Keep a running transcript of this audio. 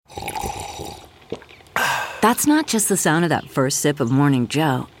That's not just the sound of that first sip of Morning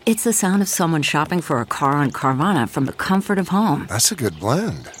Joe. It's the sound of someone shopping for a car on Carvana from the comfort of home. That's a good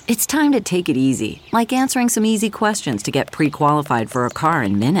blend. It's time to take it easy, like answering some easy questions to get pre-qualified for a car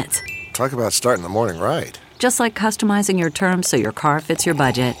in minutes. Talk about starting the morning right. Just like customizing your terms so your car fits your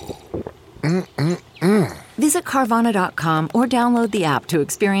budget. Visit Carvana.com or download the app to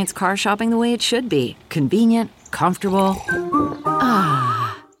experience car shopping the way it should be. Convenient, comfortable.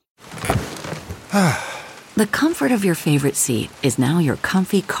 The comfort of your favorite seat is now your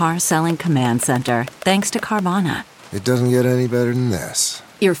comfy car selling command center, thanks to Carvana. It doesn't get any better than this.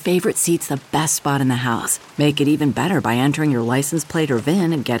 Your favorite seat's the best spot in the house. Make it even better by entering your license plate or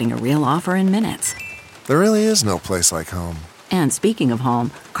VIN and getting a real offer in minutes. There really is no place like home. And speaking of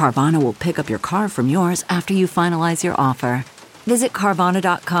home, Carvana will pick up your car from yours after you finalize your offer. Visit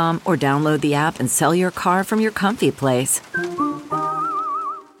Carvana.com or download the app and sell your car from your comfy place.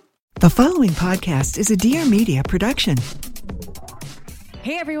 The following podcast is a Dear Media production.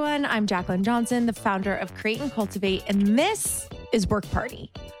 Hey everyone, I'm Jacqueline Johnson, the founder of Create and Cultivate, and this is Work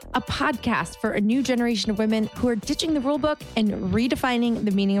Party, a podcast for a new generation of women who are ditching the rule book and redefining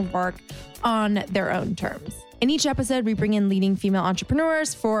the meaning of work on their own terms. In each episode, we bring in leading female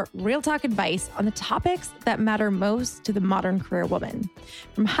entrepreneurs for real talk advice on the topics that matter most to the modern career woman.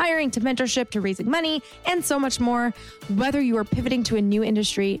 From hiring to mentorship to raising money and so much more, whether you are pivoting to a new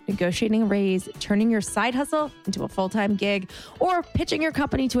industry, negotiating a raise, turning your side hustle into a full-time gig, or pitching your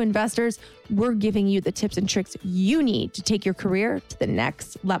company to investors, we're giving you the tips and tricks you need to take your career to the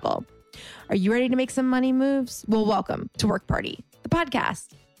next level. Are you ready to make some money moves? Well, welcome to Work Party, the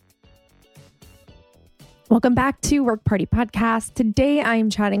podcast. Welcome back to Work Party Podcast. Today, I am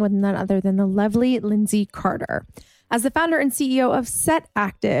chatting with none other than the lovely Lindsey Carter. As the founder and CEO of Set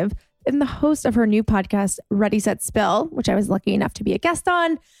Active and the host of her new podcast, Ready, Set, Spill, which I was lucky enough to be a guest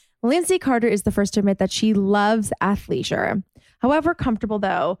on, Lindsey Carter is the first to admit that she loves athleisure. However comfortable,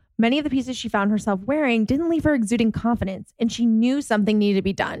 though, many of the pieces she found herself wearing didn't leave her exuding confidence, and she knew something needed to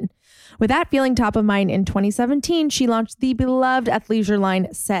be done. With that feeling top of mind in 2017, she launched the beloved athleisure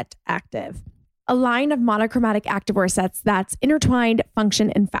line Set Active, a line of monochromatic activewear sets that's intertwined function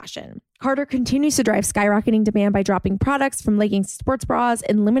and fashion. Carter continues to drive skyrocketing demand by dropping products from leggings to sports bras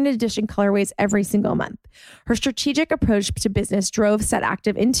in limited edition colorways every single month. Her strategic approach to business drove Set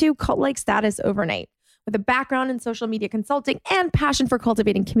Active into cult-like status overnight. With a background in social media consulting and passion for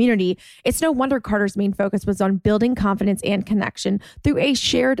cultivating community, it's no wonder Carter's main focus was on building confidence and connection through a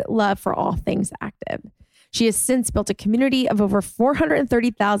shared love for all things active. She has since built a community of over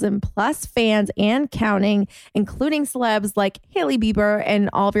 430,000 plus fans and counting, including celebs like Hailey Bieber and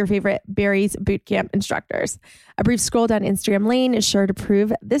all of your favorite Barry's bootcamp instructors. A brief scroll down Instagram lane is sure to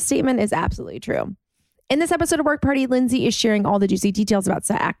prove this statement is absolutely true. In this episode of Work Party, Lindsey is sharing all the juicy details about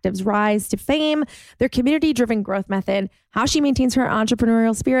Set Active's rise to fame, their community-driven growth method, how she maintains her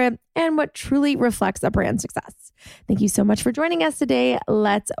entrepreneurial spirit, and what truly reflects a brand's success. Thank you so much for joining us today.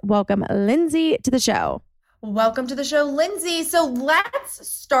 Let's welcome Lindsey to the show. Welcome to the show, Lindsey. So let's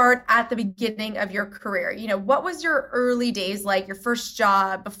start at the beginning of your career. What was your early days like, your first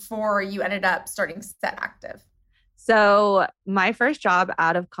job before you ended up starting Set Active? So my first job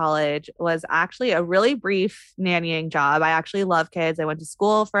out of college was actually a really brief nannying job. I actually love kids. I went to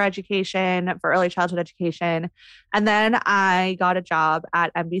school for education, for early childhood education. And then I got a job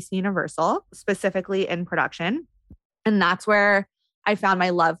at NBC Universal, specifically in production. And that's where I found my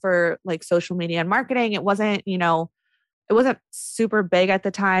love for like social media and marketing. It wasn't super big at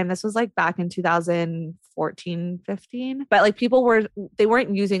the time. This was like back in 2014, 15, but like they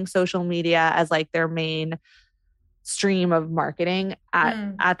weren't using social media as like their main stream of marketing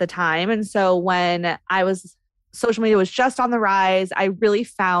at the time. And so when social media was just on the rise, I really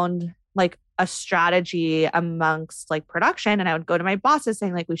found like a strategy amongst like production. And I would go to my bosses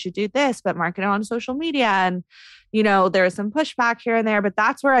saying like, we should do this, but market it on social media. And, there was some pushback here and there, but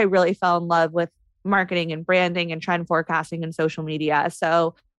that's where I really fell in love with marketing and branding and trend forecasting and social media.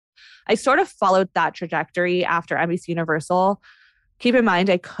 So I sort of followed that trajectory after NBC Universal. Keep in mind,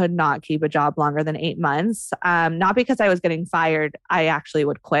 I could not keep a job longer than 8 months. Not because I was getting fired. I actually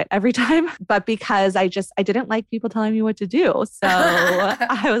would quit every time, but because I didn't like people telling me what to do. So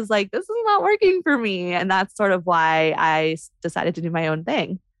I was like, this is not working for me. And that's sort of why I decided to do my own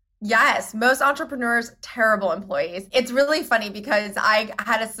thing. Yes, most entrepreneurs, terrible employees. It's really funny because I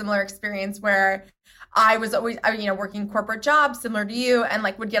had a similar experience where I was always, working corporate jobs similar to you, and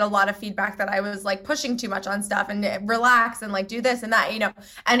like would get a lot of feedback that I was like pushing too much on stuff and relax and like do this and that,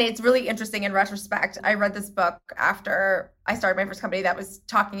 and it's really interesting in retrospect. I read this book after I started my first company that was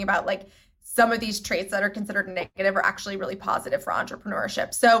talking about like some of these traits that are considered negative are actually really positive for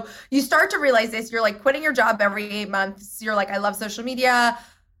entrepreneurship. So you start to realize this, you're like quitting your job every 8 months. You're like, I love social media.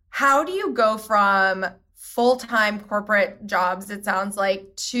 How do you go from full-time corporate jobs, it sounds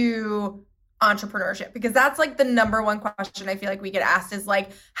like, to entrepreneurship? Because that's like the number one question I feel like we get asked is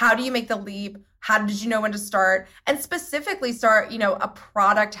like, how do you make the leap? How did you know when to start? And specifically start, a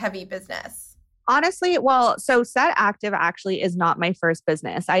product heavy business? Honestly, well, so Set Active actually is not my first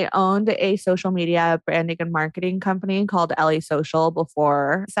business. I owned a social media branding and marketing company called LA Social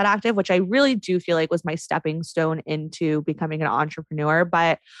before Set Active, which I really do feel like was my stepping stone into becoming an entrepreneur.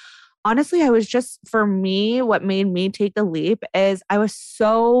 But honestly, for me, what made me take the leap is I was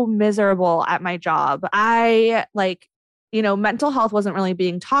so miserable at my job. Mental health wasn't really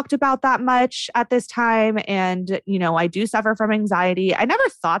being talked about that much at this time. And, I do suffer from anxiety. I never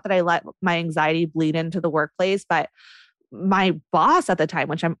thought that I let my anxiety bleed into the workplace, but my boss at the time,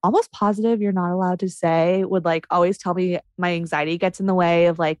 which I'm almost positive you're not allowed to say, would like always tell me my anxiety gets in the way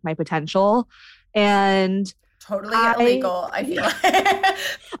of like my potential. And totally illegal, I feel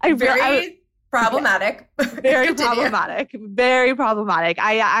like. Very problematic. Very problematic. Very problematic.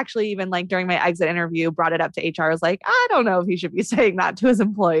 I actually even like during my exit interview brought it up to HR. I was like, I don't know if he should be saying that to his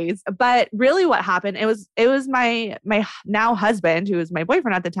employees. But really what happened, it was my now husband, who was my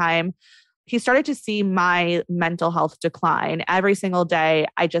boyfriend at the time. He started to see my mental health decline every single day.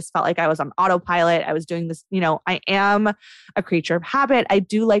 I just felt like I was on autopilot. I was doing this, I am a creature of habit. I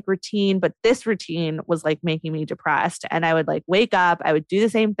do like routine, but this routine was like making me depressed. And I would like wake up, I would do the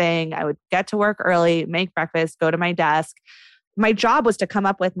same thing. I would get to work early, make breakfast, go to my desk. My job was to come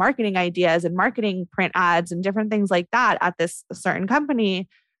up with marketing ideas and marketing print ads and different things like that at this certain company.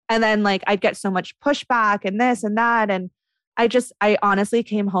 And then like I'd get so much pushback and this and that. And I honestly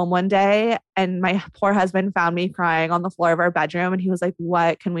came home one day and my poor husband found me crying on the floor of our bedroom. And he was like,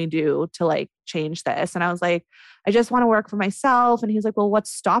 what can we do to like change this? And I was like, I just want to work for myself. And he was like, well,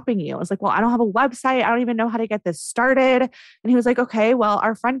 what's stopping you? I was like, well, I don't have a website. I don't even know how to get this started. And he was like, okay, well,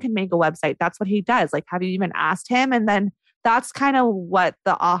 our friend can make a website. That's what he does. Like, have you even asked him? And then that's kind of what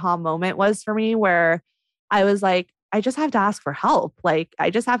the aha moment was for me, where I was like, I just have to ask for help. Like, I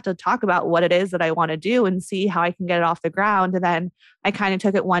just have to talk about what it is that I want to do and see how I can get it off the ground. And then I kind of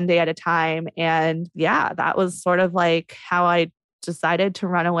took it one day at a time. And yeah, that was sort of like how I decided to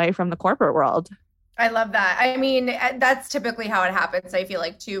run away from the corporate world. I love that. I mean, that's typically how it happens, I feel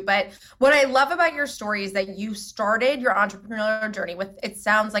like too. But what I love about your story is that you started your entrepreneurial journey with, it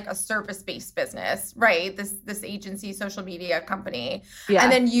sounds like a service-based business, right? This agency, social media company. Yeah.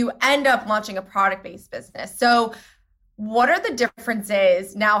 And then you end up launching a product-based business. So what are the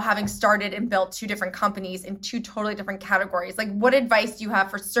differences now, having started and built two different companies in two totally different categories? Like, what advice do you have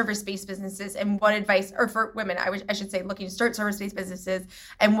for service-based businesses, and what advice, or for women, I should say, looking to start service-based businesses,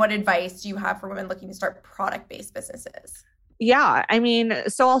 and what advice do you have for women looking to start product-based businesses? Yeah, I mean,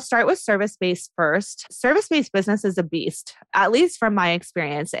 so I'll start with service-based first. Service-based business is a beast, at least from my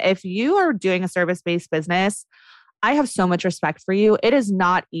experience. If you are doing a service-based business, I have so much respect for you. It is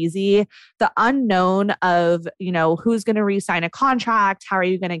not easy. The unknown of, who's going to re-sign a contract, how are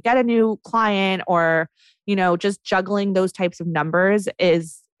you going to get a new client, or, just juggling those types of numbers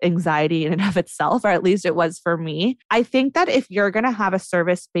is anxiety in and of itself, or at least it was for me. I think that if you're going to have a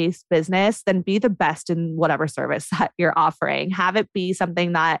service-based business, then be the best in whatever service that you're offering. Have it be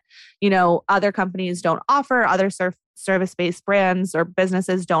something that, other companies don't offer, other service-based brands or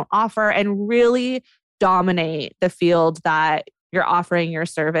businesses don't offer, and really dominate the field that you're offering your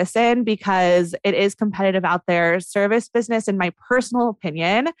service in, because it is competitive out there. Service business, in my personal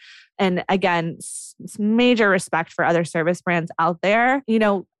opinion, and again, major respect for other service brands out there,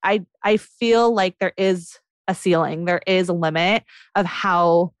 I feel like there is a ceiling, there is a limit of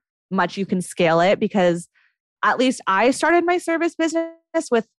how much you can scale it, because at least I started my service business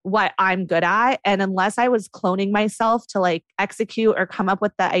with what I'm good at. And unless I was cloning myself to like execute or come up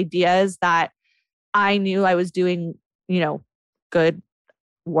with the ideas that I knew I was doing, good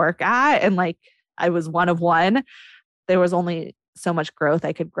work at, and like I was one of one, there was only so much growth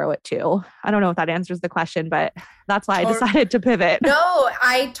I could grow it to. I don't know if that answers the question, but that's why I decided to pivot. No,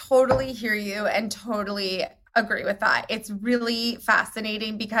 I totally hear you and totally agree with that. It's really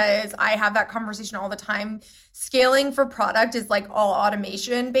fascinating because I have that conversation all the time. Scaling for product is like all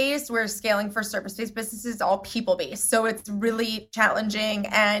automation based, where scaling for service-based businesses is all people-based. So it's really challenging.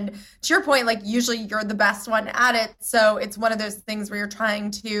 And to your point, like usually you're the best one at it. So it's one of those things where you're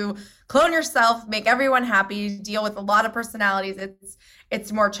trying to clone yourself, make everyone happy, deal with a lot of personalities.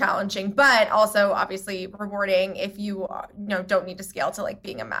 It's more challenging, but also obviously rewarding if you don't need to scale to like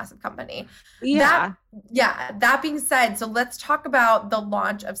being a massive company. Yeah. That being said, so let's talk about the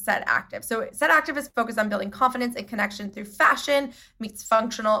launch of Set Active. So Set Active is focused on building confidence and connection through fashion meets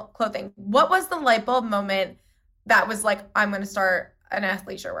functional clothing. What was the light bulb moment that was like, I'm going to start an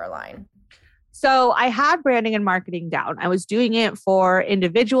athleisure wear line? So I had branding and marketing down. I was doing it for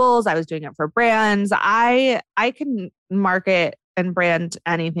individuals. I was doing it for brands. I can market and brand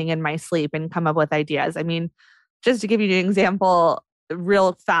anything in my sleep and come up with ideas. I mean, just to give you an example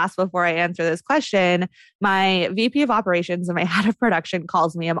real fast before I answer this question, my VP of operations and my head of production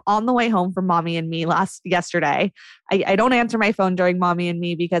calls me. I'm on the way home from Mommy and Me yesterday. I don't answer my phone during Mommy and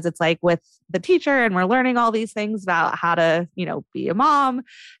Me because it's like with the teacher and we're learning all these things about how to, be a mom.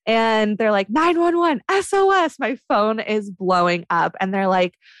 And they're like, 911, SOS. My phone is blowing up. And they're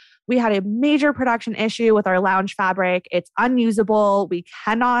like, we had a major production issue with our lounge fabric. It's unusable. We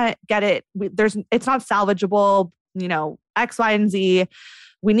cannot get it. It's not salvageable, X, Y, and Z.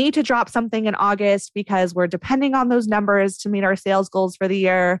 We need to drop something in August because we're depending on those numbers to meet our sales goals for the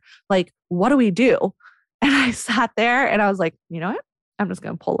year. Like, what do we do? And I sat there and I was like, you know what? I'm just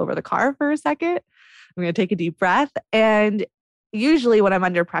going to pull over the car for a second. I'm going to take a deep breath. And usually when I'm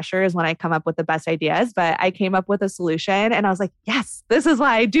under pressure is when I come up with the best ideas, but I came up with a solution and I was like, yes, this is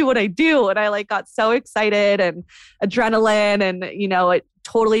why I do what I do. And I like got so excited and adrenaline and, it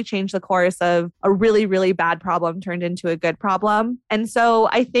totally changed the course of a really, really bad problem turned into a good problem. And so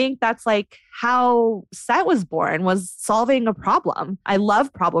I think that's like how Set was born, was solving a problem. I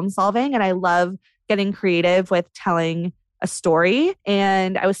love problem solving and I love getting creative with telling a story.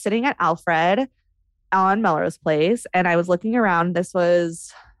 And I was sitting at Alfred on Melrose Place and I was looking around. This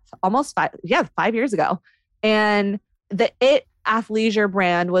was almost 5 years ago. And the It athleisure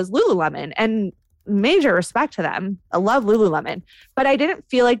brand was Lululemon, and major respect to them. I love Lululemon, but I didn't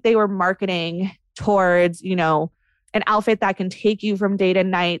feel like they were marketing towards, an outfit that can take you from day to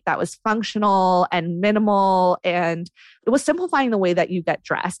night, that was functional and minimal. And it was simplifying the way that you get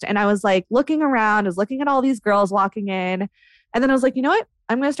dressed. And I was like looking around, I was looking at all these girls walking in. And then I was like, you know what?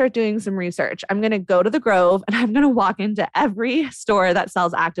 I'm going to start doing some research. I'm going to go to the Grove and I'm going to walk into every store that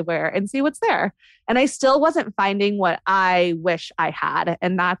sells activewear and see what's there. And I still wasn't finding what I wish I had.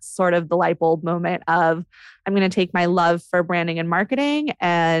 And that's sort of the light bulb moment of I'm going to take my love for branding and marketing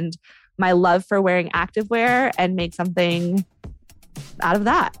and my love for wearing activewear and make something out of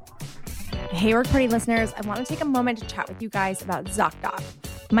that. Hey, Work Party listeners, I want to take a moment to chat with you guys about ZocDoc.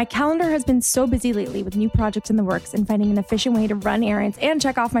 My calendar has been so busy lately with new projects in the works, and finding an efficient way to run errands and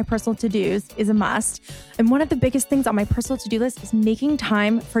check off my personal to-dos is a must. And one of the biggest things on my personal to-do list is making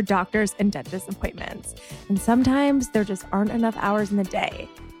time for doctors and dentist appointments. And sometimes there just aren't enough hours in the day.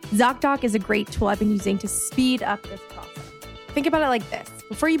 ZocDoc is a great tool I've been using to speed up this process. Think about it like this.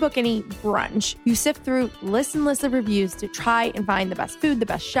 Before you book any brunch, you sift through lists and lists of reviews to try and find the best food, the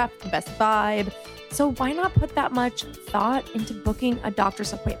best chef, the best vibe. So why not put that much thought into booking a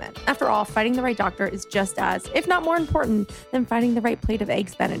doctor's appointment? After all, finding the right doctor is just as, if not more important, than finding the right plate of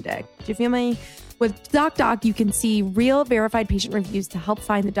eggs Benedict. Do you feel me? With ZocDoc, you can see real verified patient reviews to help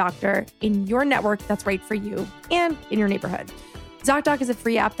find the doctor in your network that's right for you and in your neighborhood. ZocDoc is a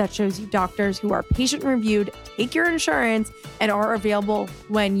free app that shows you doctors who are patient-reviewed, take your insurance, and are available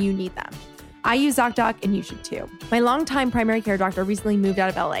when you need them. I use ZocDoc, and you should too. My longtime primary care doctor recently moved out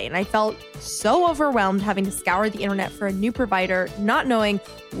of LA, and I felt so overwhelmed having to scour the internet for a new provider, not knowing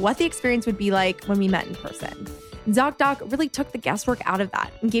what the experience would be like when we met in person. ZocDoc really took the guesswork out of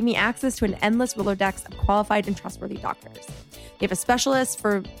that and gave me access to an endless Rolodex of qualified and trustworthy doctors. They have a specialist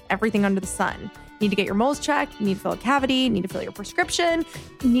for everything under the sun. You need to get your moles checked, you need to fill a cavity, you need to fill your prescription,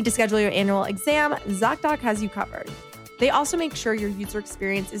 you need to schedule your annual exam. ZocDoc has you covered. They also make sure your user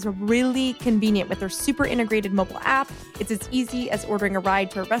experience is really convenient with their super integrated mobile app. It's as easy as ordering a ride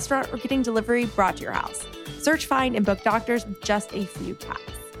to a restaurant or getting delivery brought to your house. Search, find, and book doctors with just a few taps.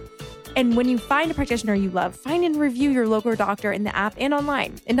 And when you find a practitioner you love, find and review your local doctor in the app and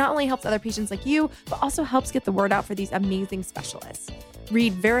online. It not only helps other patients like you, but also helps get the word out for these amazing specialists.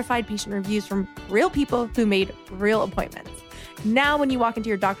 Read verified patient reviews from real people who made real appointments. Now, when you walk into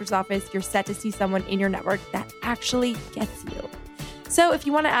your doctor's office, you're set to see someone in your network that actually gets you. So if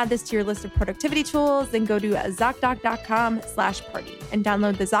you want to add this to your list of productivity tools, then go to ZocDoc.com/party and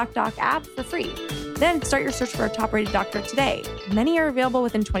download the ZocDoc app for free. Then start your search for a top-rated doctor today. Many are available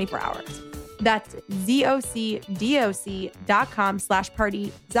within 24 hours. That's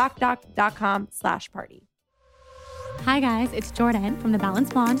ZocDoc.com/party, ZocDoc.com/party. Hi guys, it's Jordan from the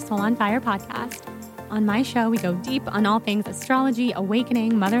Balanced Blonde Soul on Fire podcast. On my show, we go deep on all things astrology,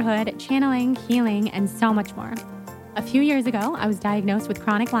 awakening, motherhood, channeling, healing, and so much more. A few years ago, I was diagnosed with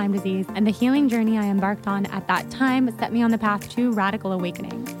chronic Lyme disease, and the healing journey I embarked on at that time set me on the path to radical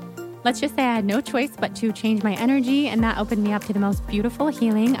awakening. Let's just say I had no choice but to change my energy, and that opened me up to the most beautiful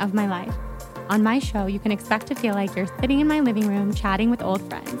healing of my life. On my show, you can expect to feel like you're sitting in my living room chatting with old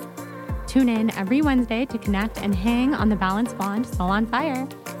friends. Tune in every Wednesday to connect and hang on the Balance Bond Soul on Fire.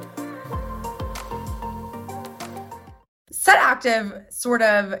 Set Active sort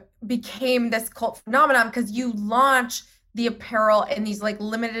of became this cult phenomenon because you launch the apparel in these like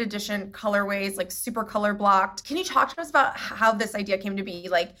limited edition colorways, like super color blocked. Can you talk to us about how this idea came to be?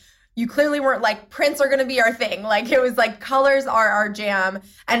 Like, you clearly weren't like, prints are going to be our thing. Like, it was like, colors are our jam.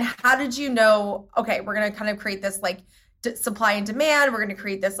 And how did you know, okay, we're going to kind of create this like supply and demand. We're going to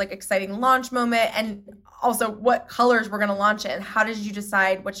create this like exciting launch moment. And also what colors we're going to launch in. How did you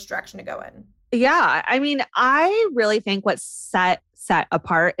decide which direction to go in? Yeah. I mean, I really think what set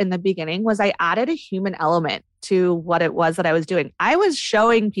apart in the beginning was I added a human element to what it was that I was doing. I was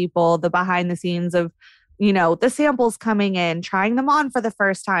showing people the behind the scenes of, you know, the samples coming in, trying them on for the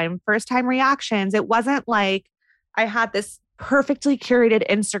first time reactions. It wasn't like I had this perfectly curated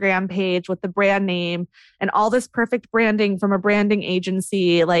Instagram page with the brand name and all this perfect branding from a branding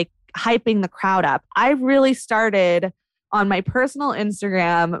agency, like hyping the crowd up. I really started on my personal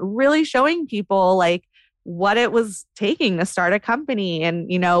Instagram, really showing people like what it was taking to start a company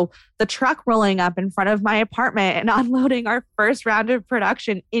and, you know, the truck rolling up in front of my apartment and unloading our first round of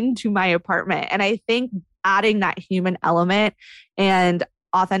production into my apartment. And I think adding that human element and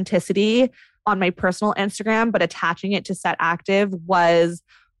authenticity on my personal Instagram, but attaching it to Set Active was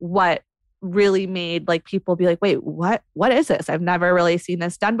what really made like people be like, wait, what is this? I've never really seen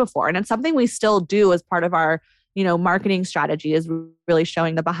this done before. And it's something we still do as part of our, you know, marketing strategy, is really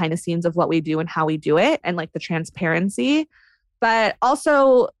showing the behind the scenes of what we do and how we do it and like the transparency. But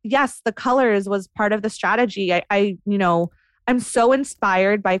also, yes, the colors was part of the strategy. I you know, I'm so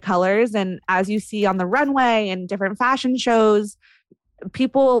inspired by colors. And as you see on the runway and different fashion shows,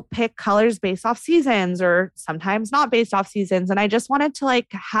 people pick colors based off seasons or sometimes not based off seasons. And I just wanted to like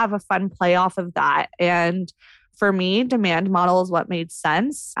have a fun play off of that. And for me, demand model is what made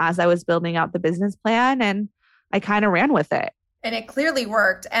sense as I was building out the business plan. And I kind of ran with it. And it clearly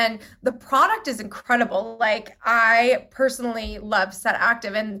worked. And the product is incredible. Like, I personally love Set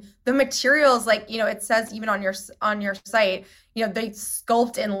Active, and the materials, like, you know, it says even on your site, you know, they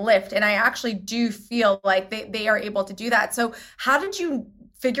sculpt and lift. And I actually do feel like they are able to do that. So how did you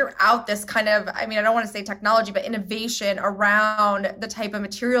figure out this kind of, I mean, I don't want to say technology, but innovation around the type of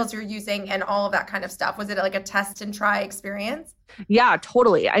materials you're using and all of that kind of stuff? Was it like a test and try experience? Yeah,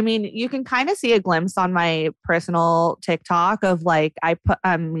 totally. I mean, you can kind of see a glimpse on my personal TikTok of like, I put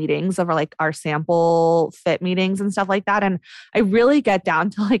meetings of like our sample fit meetings and stuff like that. And I really get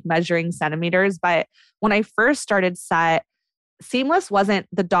down to like measuring centimeters. But when I first started Set, seamless wasn't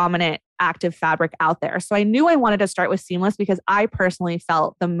the dominant active fabric out there. So I knew I wanted to start with seamless because I personally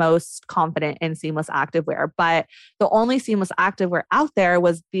felt the most confident in seamless activewear. But the only seamless activewear out there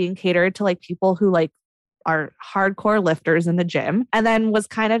was being catered to like people who like are hardcore lifters in the gym, and then was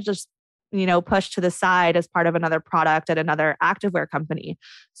kind of just, you know, pushed to the side as part of another product at another activewear company.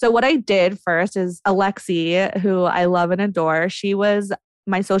 So what I did first is Alexi, who I love and adore, she was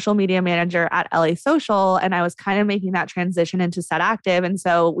my social media manager at LA Social, and I was kind of making that transition into Set Active. And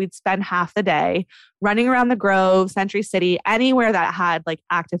so we'd spend half the day running around the Grove, Century City, anywhere that had like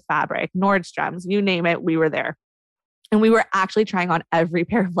active fabric, Nordstrom's, you name it, we were there. And we were actually trying on every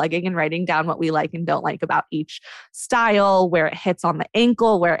pair of legging and writing down what we like and don't like about each style, where it hits on the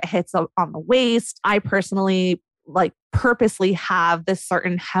ankle, where it hits on the waist. I personally like purposely have this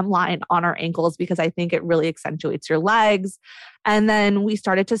certain hemline on our ankles because I think it really accentuates your legs. And then we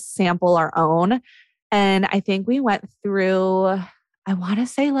started to sample our own. And I think we went through, I want to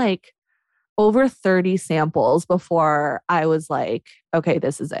say like over 30 samples before I was like, okay,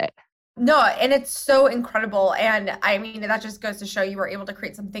 this is it. No, and it's so incredible. And I mean, that just goes to show you were able to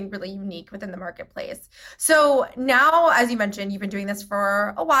create something really unique within the marketplace. So now, as you mentioned, you've been doing this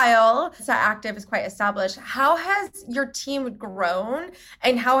for a while. Set Active is quite established. How has your team grown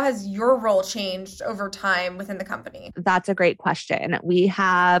and how has your role changed over time within the company? That's a great question. We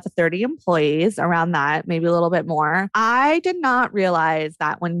have 30 employees, around that, maybe a little bit more. I did not realize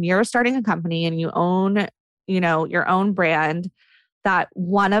that when you're starting a company and you own, you know, your own brand, that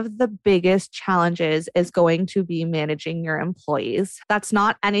one of the biggest challenges is going to be managing your employees. That's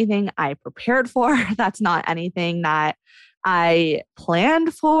not anything I prepared for. That's not anything that I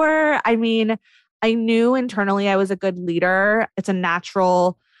planned for. I mean, I knew internally I was a good leader. It's a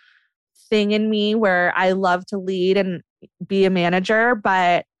natural thing in me where I love to lead and be a manager,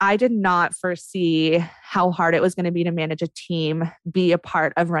 but I did not foresee how hard it was going to be to manage a team, be a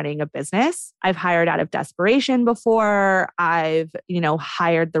part of running a business. I've hired out of desperation before. I've,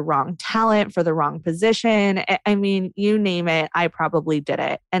 hired the wrong talent for the wrong position. I mean, you name it, I probably did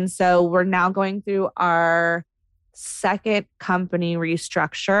it. And so we're now going through our second company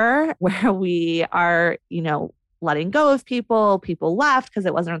restructure where we are, letting go of people left because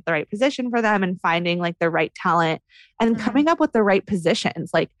it wasn't the right position for them, and finding like the right talent and coming up with the right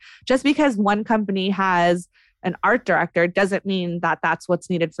positions. Like, just because one company has an art director doesn't mean that that's what's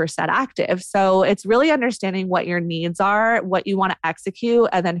needed for Set Active. So it's really understanding what your needs are, what you want to execute,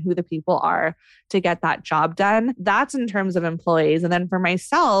 and then who the people are to get that job done. That's in terms of employees. And then for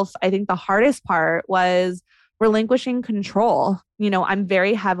myself, I think the hardest part was relinquishing control. I'm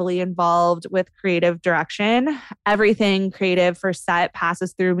very heavily involved with creative direction. Everything creative for Set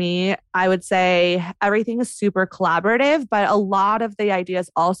passes through me. I would say everything is super collaborative, but a lot of the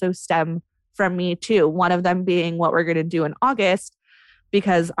ideas also stem from me too. One of them being what we're going to do in August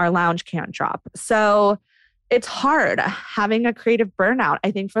because our lounge can't drop. So it's hard having a creative burnout.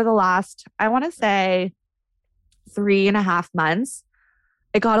 I think for the last, I want to say 3.5 months,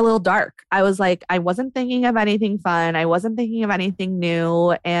 it got a little dark. I was like, I wasn't thinking of anything fun. I wasn't thinking of anything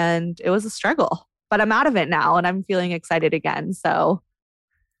new. And it was a struggle, but I'm out of it now and I'm feeling excited again. So.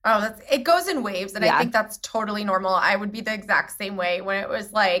 Oh, it goes in waves. And I think that's totally normal. I would be the exact same way when it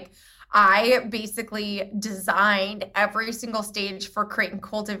was like, I basically designed every single stage for Create and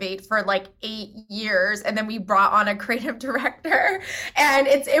Cultivate for like 8 years. And then we brought on a creative director, and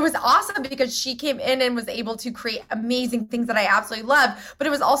it was awesome because she came in and was able to create amazing things that I absolutely love. But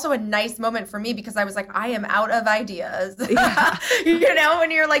it was also a nice moment for me because I was like, I am out of ideas, yeah.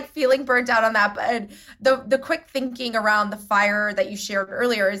 When you're like feeling burnt out on that. But the quick thinking around the fire that you shared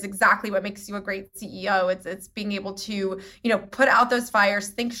earlier is exactly what makes you a great CEO. It's being able to, put out those fires,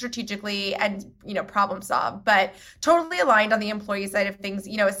 think strategically, and problem solve. But totally aligned on the employee side of things,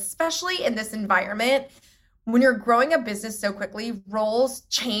 especially in this environment when you're growing a business so quickly. Roles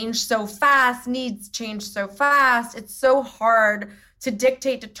change so fast, needs change so fast. It's so hard to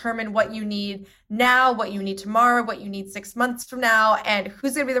determine what you need now, what you need tomorrow, what you need 6 months from now, and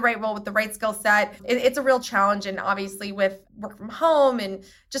who's going to be the right role with the right skill set. It's a real challenge. And obviously with work from home and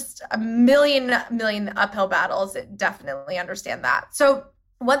just a million uphill battles, definitely understand that. So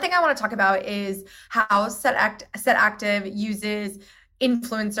one thing I want to talk about is how Set Active uses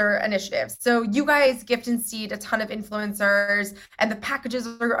influencer initiatives. So you guys gift and seed a ton of influencers, and the packages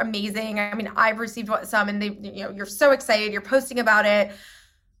are amazing. I mean, I've received some, and you're so excited. You're posting about it.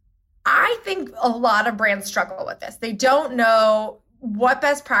 I think a lot of brands struggle with this. They don't know what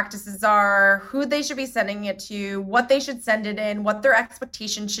best practices are, who they should be sending it to, what they should send it in, what their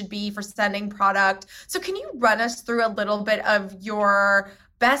expectations should be for sending product. So can you run us through a little bit of your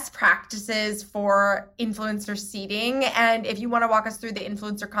best practices for influencer seeding? And if you want to walk us through the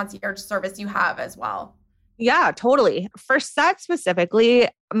influencer concierge service you have as well. Yeah, totally. For Set specifically,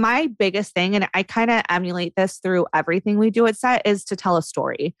 my biggest thing, and I kind of emulate this through everything we do at Set, is to tell a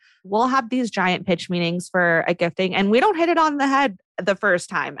story. We'll have these giant pitch meetings for a gifting, and we don't hit it on the head the first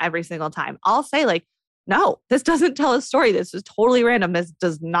time, every single time. I'll say like, no, this doesn't tell a story. This is totally random. This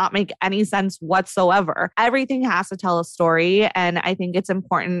does not make any sense whatsoever. Everything has to tell a story. And I think it's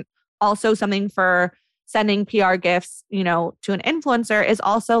important. Also, something for sending PR gifts, to an influencer is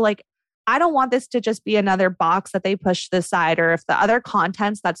also like, I don't want this to just be another box that they push to the side, or if the other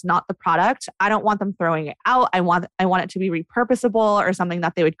contents that's not the product, I don't want them throwing it out. I want it to be repurposable or something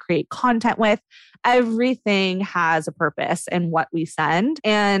that they would create content with. Everything has a purpose in what we send.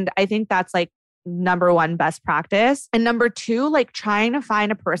 And I think that's like number one best practice. And number two, like trying to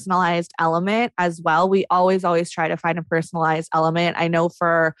find a personalized element as well. We always try to find a personalized element. I know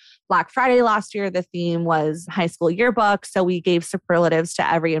for Black Friday last year, the theme was high school yearbook. So we gave superlatives to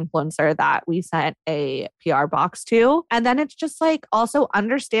every influencer that we sent a PR box to. And then it's just like also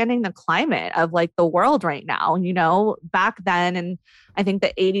understanding the climate of like the world right now, back then, and I think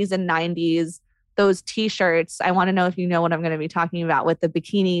the 80s and 90s, those t-shirts, I want to know if you know what I'm going to be talking about, with the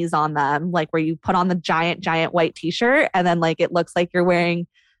bikinis on them, like where you put on the giant white t-shirt and then like it looks like you're wearing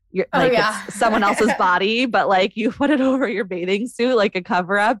it's someone else's body, but like you put it over your bathing suit, like a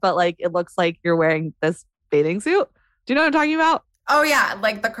cover up, but like it looks like you're wearing this bathing suit. Do you know what I'm talking about? Oh yeah,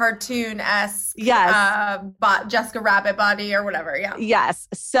 like the cartoon-esque, Yes. Jessica Rabbit body or whatever. Yeah. Yes.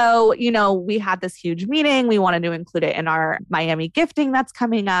 So, we had this huge meeting. We wanted to include it in our Miami gifting that's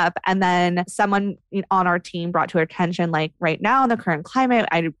coming up. And then someone on our team brought to our attention, like right now in the current climate,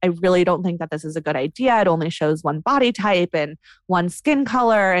 I really don't think that this is a good idea. It only shows one body type and one skin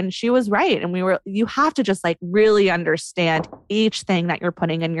color. And she was right. And you have to just like really understand each thing that you're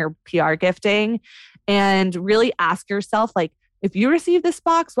putting in your PR gifting and really ask yourself, like, if you receive this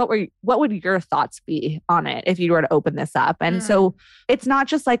box, what would your thoughts be on it if you were to open this up? And so it's not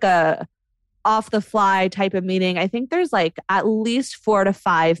just like a off the fly type of meeting. I think there's like at least 4 to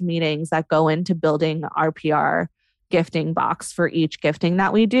 5 meetings that go into building our PR gifting box for each gifting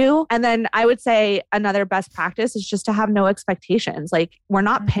that we do. And then I would say another best practice is just to have no expectations. Like, we're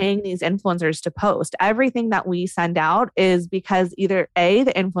not paying these influencers to post. Everything that we send out is because either A,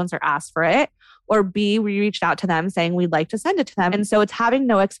 the influencer asked for it, or B, we reached out to them saying we'd like to send it to them. And so it's having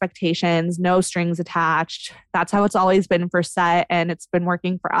no expectations, no strings attached. That's how it's always been for Set, and it's been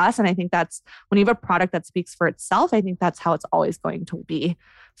working for us. And I think that's when you have a product that speaks for itself, I think that's how it's always going to be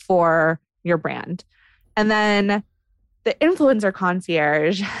for your brand. And then the influencer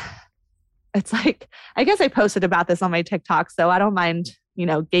concierge, it's like, I guess I posted about this on my TikTok, so I don't mind,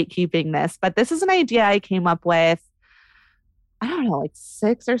 gatekeeping this, but this is an idea I came up with, I don't know, like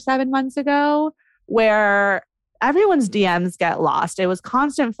 6 or 7 months ago, where everyone's DMs get lost. It was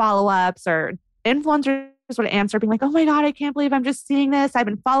constant follow-ups, or influencers would answer being like, oh my God, I can't believe I'm just seeing this. I've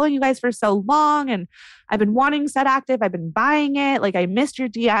been following you guys for so long and I've been wanting Set Active. I've been buying it. Like, I missed your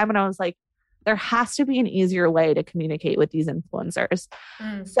DM. And I was like, there has to be an easier way to communicate with these influencers.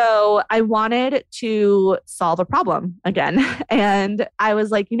 So I wanted to solve a problem again. And I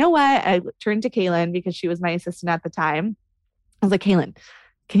was like, you know what? I turned to Kaylin because she was my assistant at the time. I was like, Kaylin,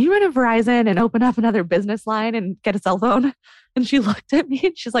 can you run a Verizon and open up another business line and get a cell phone? And she looked at me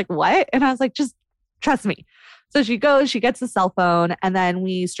and she's like, what? And I was like, just trust me. So she goes, she gets a cell phone, and then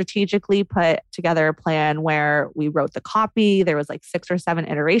we strategically put together a plan where we wrote the copy. There was like 6 or 7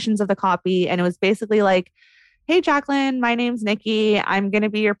 iterations of the copy. And it was basically like, hey, Jacqueline, my name's Nikki. I'm going to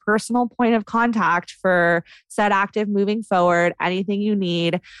be your personal point of contact for Set Active moving forward. Anything you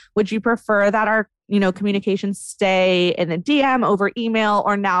need. Would you prefer that our communications stay in the DM over email,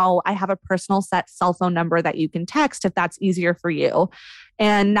 or now I have a personal set cell phone number that you can text if that's easier for you?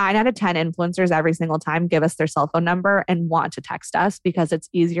 And 9 out of 10 influencers every single time give us their cell phone number and want to text us because it's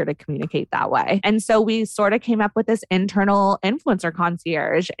easier to communicate that way. And so we sort of came up with this internal influencer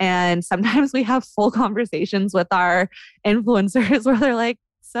concierge. And sometimes we have full conversations with our influencers where they're like,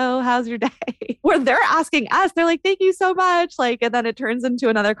 so how's your day? Where they're asking us, they're like, thank you so much. Like, and then it turns into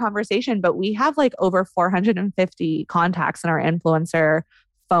another conversation. But we have like over 450 contacts in our influencer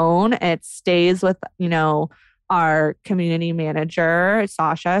phone. It stays with, our community manager,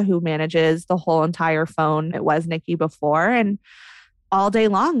 Sasha, who manages the whole entire phone. It was Nikki before. And all day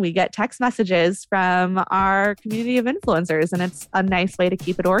long, we get text messages from our community of influencers, and it's a nice way to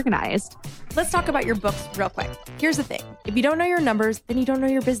keep it organized. Let's talk about your books real quick. Here's the thing. If you don't know your numbers, then you don't know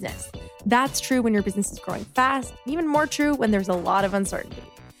your business. That's true when your business is growing fast, and even more true when there's a lot of uncertainty.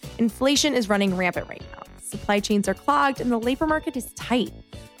 Inflation is running rampant right now. Supply chains are clogged, and the labor market is tight.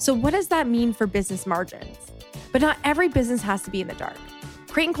 So what does that mean for business margins? But not every business has to be in the dark.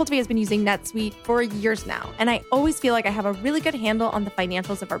 Create and Cultivate has been using NetSuite for years now, and I always feel like I have a really good handle on the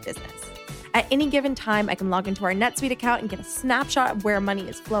financials of our business. At any given time, I can log into our NetSuite account and get a snapshot of where money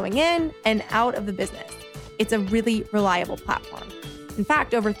is flowing in and out of the business. It's a really reliable platform. In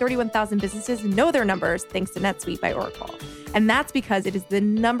fact, over 31,000 businesses know their numbers thanks to NetSuite by Oracle. And that's because it is the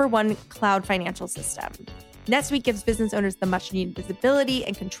 #1 cloud financial system. NetSuite gives business owners the much needed visibility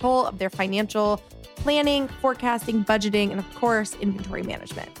and control of their financial planning, forecasting, budgeting, and of course, inventory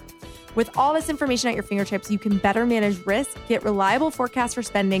management. With all this information at your fingertips, you can better manage risk, get reliable forecasts for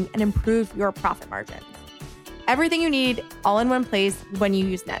spending, and improve your profit margins. Everything you need all in one place when you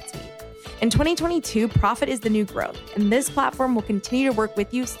use NetSuite. In 2022, profit is the new growth, and this platform will continue to work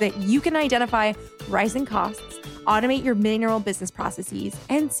with you so that you can identify rising costs, automate your manual business processes,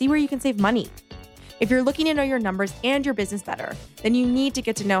 and see where you can save money. If you're looking to know your numbers and your business better, then you need to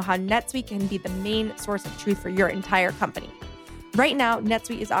get to know how NetSuite can be the main source of truth for your entire company. Right now,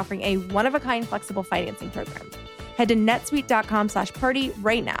 NetSuite is offering a one-of-a-kind flexible financing program. Head to netsuite.com/party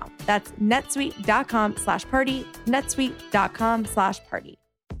right now. That's netsuite.com/party, netsuite.com/party.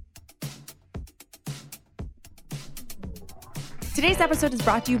 Today's episode is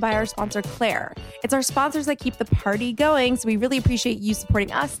brought to you by our sponsor, Claire. It's our sponsors that keep the party going, so we really appreciate you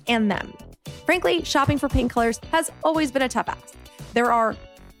supporting us and them. Frankly, shopping for paint colors has always been a tough ask. There are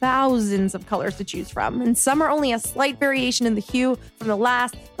thousands of colors to choose from, and some are only a slight variation in the hue from the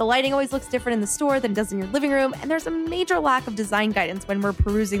last. The lighting always looks different in the store than it does in your living room, and there's a major lack of design guidance when we're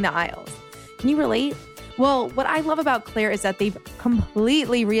perusing the aisles. Can you relate? Well, what I love about Claire is that they've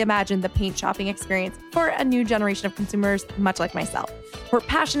completely reimagined the paint shopping experience for a new generation of consumers, much like myself. We're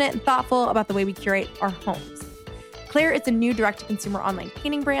passionate and thoughtful about the way we curate our homes. Claire is a new direct-to-consumer online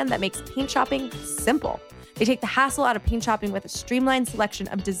painting brand that makes paint shopping simple. They take the hassle out of paint shopping with a streamlined selection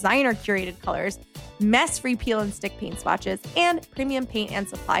of designer-curated colors, mess-free peel and stick paint swatches, and premium paint and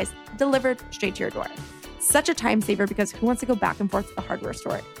supplies delivered straight to your door. Such a time saver because who wants to go back and forth to the hardware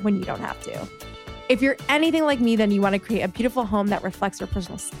store when you don't have to? If you're anything like me, then you want to create a beautiful home that reflects your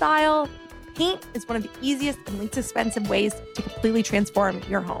personal style. Paint is one of the easiest and least expensive ways to completely transform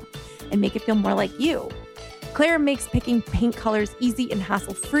your home and make it feel more like you. Claire makes picking paint colors easy and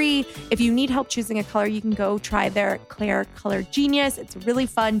hassle-free. If you need help choosing a color, you can go try their Claire Color Genius. It's a really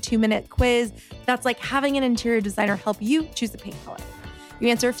fun 2-minute quiz that's like having an interior designer help you choose a paint color. You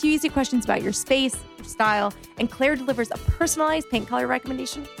answer a few easy questions about your space, your style, and Claire delivers a personalized paint color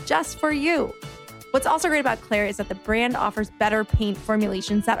recommendation just for you. What's also great about Claire is that the brand offers better paint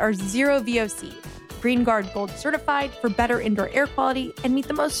formulations that are zero VOC, Green Guard Gold certified for better indoor air quality and meet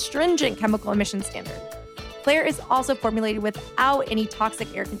the most stringent chemical emission standards. Claire is also formulated without any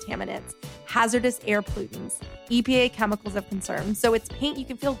toxic air contaminants, hazardous air pollutants, EPA chemicals of concern, so it's paint you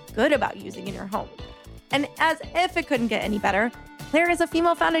can feel good about using in your home. And as if it couldn't get any better, Claire is a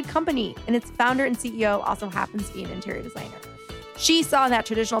female-founded company, and its founder and CEO also happens to be an interior designer. She saw that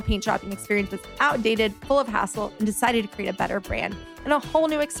traditional paint shopping experience was outdated, full of hassle, and decided to create a better brand and a whole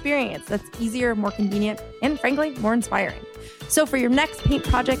new experience that's easier, more convenient, and frankly, more inspiring. So for your next paint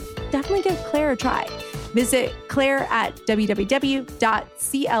project, definitely give Claire a try. Visit Claire at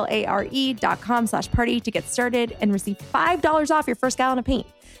www.clare.com/party to get started and receive $5 off your first gallon of paint.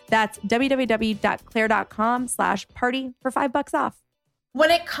 That's www.clare.com/party for $5 off.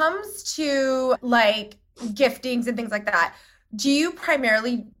 When it comes to like giftings and things like that, do you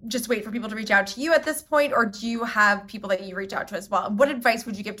primarily just wait for people to reach out to you at this point, or do you have people that you reach out to as well? What advice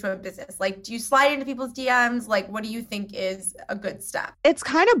would you give to a business? Like, do you slide into people's DMs? Like, what do you think is a good step? It's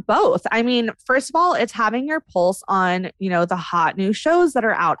kind of both. I mean, first of all, it's having your pulse on, the hot new shows that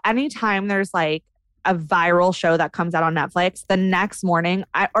are out. Anytime there's like a viral show that comes out on Netflix, the next morning,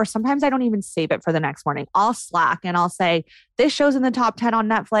 or sometimes I don't even save it for the next morning. I'll Slack and I'll say, this show's in the top 10 on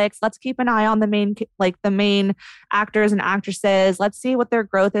Netflix. Let's keep an eye on the main actors and actresses. Let's see what their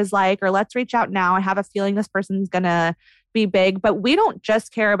growth is like, or let's reach out now. I have a feeling this person's going to be big, but we don't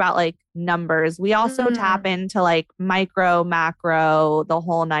just care about like numbers. We also tap into like micro, macro, the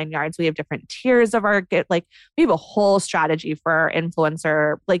whole 9 yards. We have different tiers of we have a whole strategy for our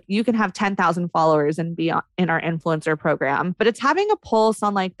influencer. Like you can have 10,000 followers and be in our influencer program, but it's having a pulse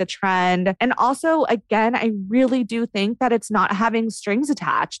on like the trend. And also, again, I really do think that it's not having strings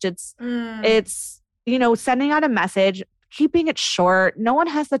attached. It's sending out a message, keeping it short. No one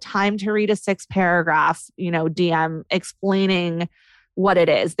has the time to read a 6-paragraph, DM explaining what it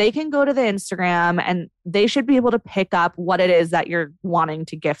is. They can go to the Instagram and they should be able to pick up what it is that you're wanting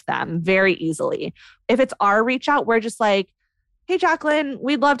to gift them very easily. If it's our reach out, we're just like, hey, Jacqueline,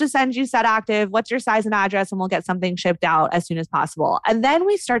 we'd love to send you Set Active. What's your size and address? And we'll get something shipped out as soon as possible. And then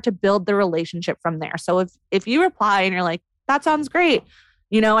we start to build the relationship from there. So if you reply and you're like, that sounds great,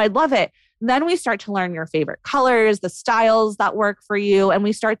 I'd love it. Then we start to learn your favorite colors, the styles that work for you. And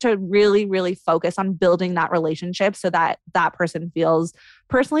we start to really, really focus on building that relationship so that that person feels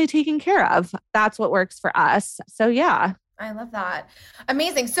personally taken care of. That's what works for us. So yeah. I love that.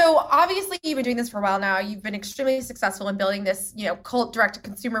 Amazing. So obviously you've been doing this for a while now. You've been extremely successful in building this, cult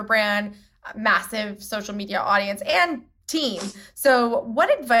direct-to-consumer brand, massive social media audience, and team. So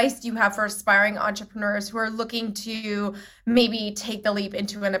what advice do you have for aspiring entrepreneurs who are looking to maybe take the leap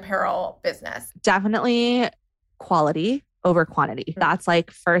into an apparel business? Definitely quality over quantity. That's like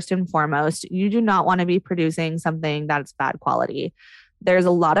first and foremost. You do not want to be producing something that's bad quality. There's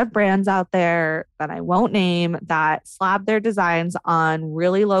a lot of brands out there that I won't name that slap their designs on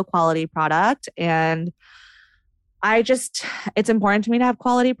really low quality product. And it's important to me to have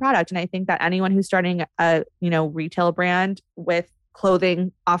quality product. And I think that anyone who's starting a, retail brand with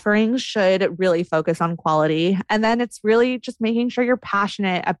clothing offerings should really focus on quality. And then it's really just making sure you're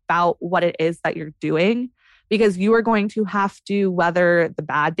passionate about what it is that you're doing, because you are going to have to weather the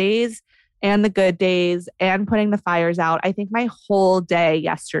bad days and the good days and putting the fires out. I think my whole day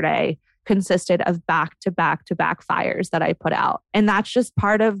yesterday consisted of back to back to back fires that I put out. And that's just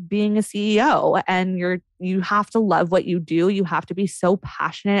part of being a CEO. And you have to love what you do. You have to be so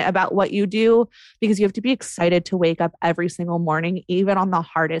passionate about what you do because you have to be excited to wake up every single morning, even on the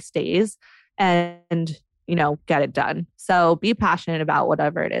hardest days, and, get it done. So be passionate about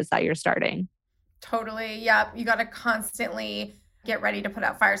whatever it is that you're starting. Totally. Yeah. You got to constantly get ready to put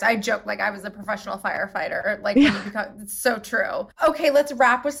out fires. I joke like I was a professional firefighter. It's so true. Okay, let's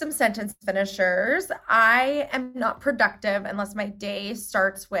wrap with some sentence finishers. I am not productive unless my day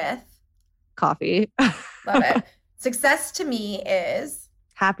starts with coffee. Love it. Success to me is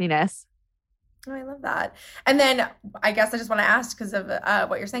happiness. Oh, I love that. And then I guess I just want to ask because of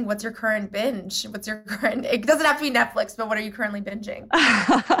what you're saying, what's your current binge? It doesn't have to be Netflix, but what are you currently binging?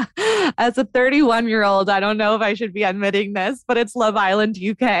 As a 31-year-old, I don't know if I should be admitting this, but it's Love Island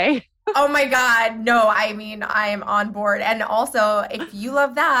UK. Oh my God. No, I mean, I am on board. And also, if you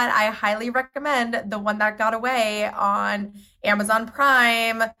love that, I highly recommend The One That Got Away on Amazon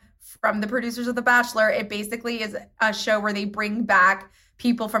Prime from the producers of The Bachelor. It basically is a show where they bring back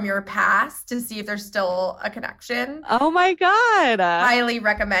people from your past to see if there's still a connection. Oh my God. Highly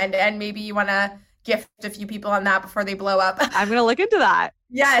recommend. And maybe you want to gift a few people on that before they blow up. I'm going to look into that.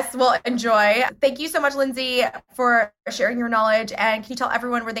 Yes, well, enjoy. Thank you so much, Lindsey, for sharing your knowledge. And can you tell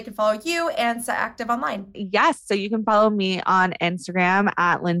everyone where they can follow you and Set Active online? Yes. So you can follow me on Instagram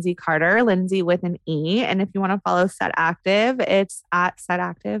at Lindsey Carter, Lindsey with an E. And if you want to follow Set Active, it's at Set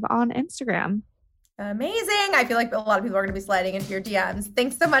Active on Instagram. Amazing. I feel like a lot of people are going to be sliding into your DMs.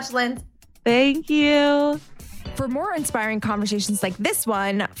 Thanks so much, Lindsey. Thank you. For more inspiring conversations like this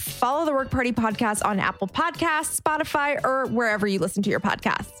one, follow the Work Party Podcast on Apple Podcasts, Spotify, or wherever you listen to your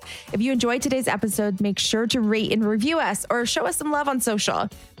podcasts. If you enjoyed today's episode, make sure to rate and review us or show us some love on social.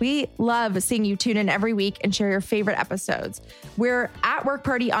 We love seeing you tune in every week and share your favorite episodes. We're at Work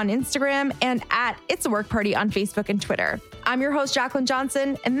Party on Instagram and at It's a Work Party on Facebook and Twitter. I'm your host, Jacqueline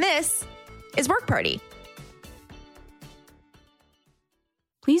Johnson, and this is Work Party.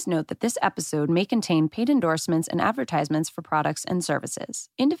 Please note that this episode may contain paid endorsements and advertisements for products and services.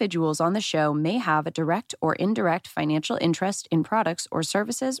 Individuals on the show may have a direct or indirect financial interest in products or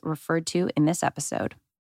services referred to in this episode.